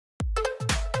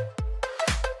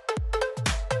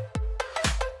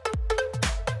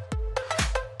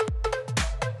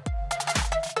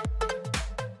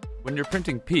When you're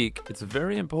printing PEEK, it's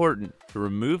very important to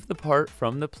remove the part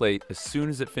from the plate as soon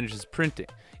as it finishes printing.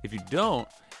 If you don't,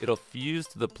 it'll fuse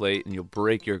to the plate and you'll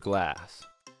break your glass.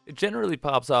 It generally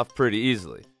pops off pretty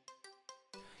easily.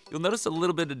 You'll notice a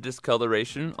little bit of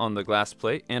discoloration on the glass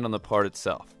plate and on the part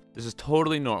itself. This is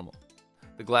totally normal.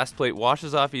 The glass plate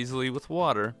washes off easily with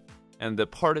water, and the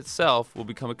part itself will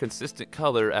become a consistent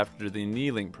color after the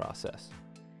annealing process.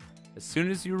 As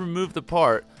soon as you remove the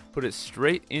part, put it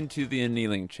straight into the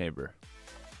annealing chamber.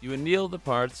 You anneal the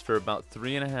parts for about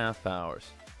 3.5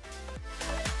 hours.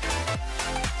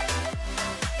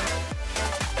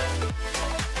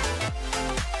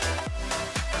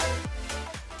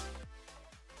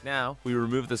 Now, we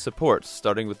remove the supports,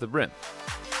 starting with the brim.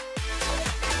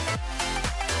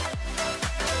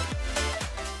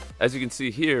 As you can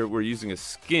see here, we're using a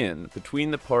skin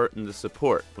between the part and the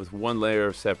support with one layer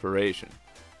of separation.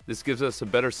 This gives us a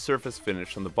better surface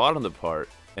finish on the bottom of the part,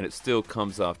 and it still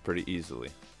comes off pretty easily.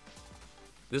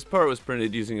 This part was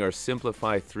printed using our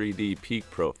Simplify 3D PEEK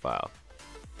profile.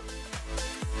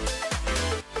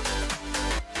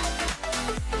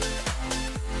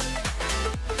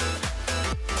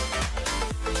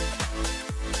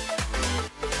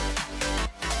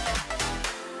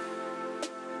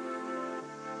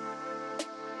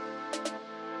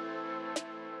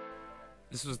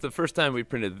 This was the first time we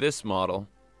printed this model,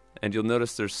 and you'll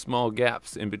notice there's small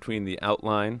gaps in between the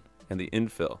outline and the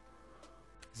infill.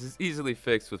 This is easily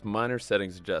fixed with minor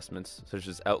settings adjustments, such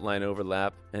as outline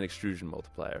overlap and extrusion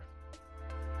multiplier.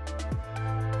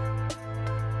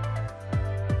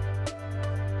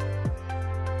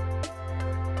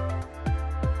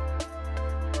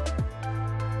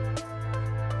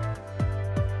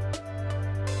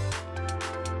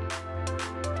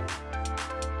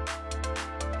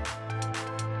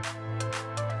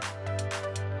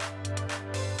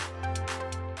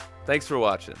 Thanks for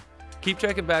watching. Keep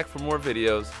checking back for more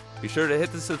videos. Be sure to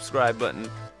hit the subscribe button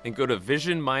and go to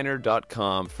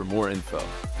visionminer.com for more info.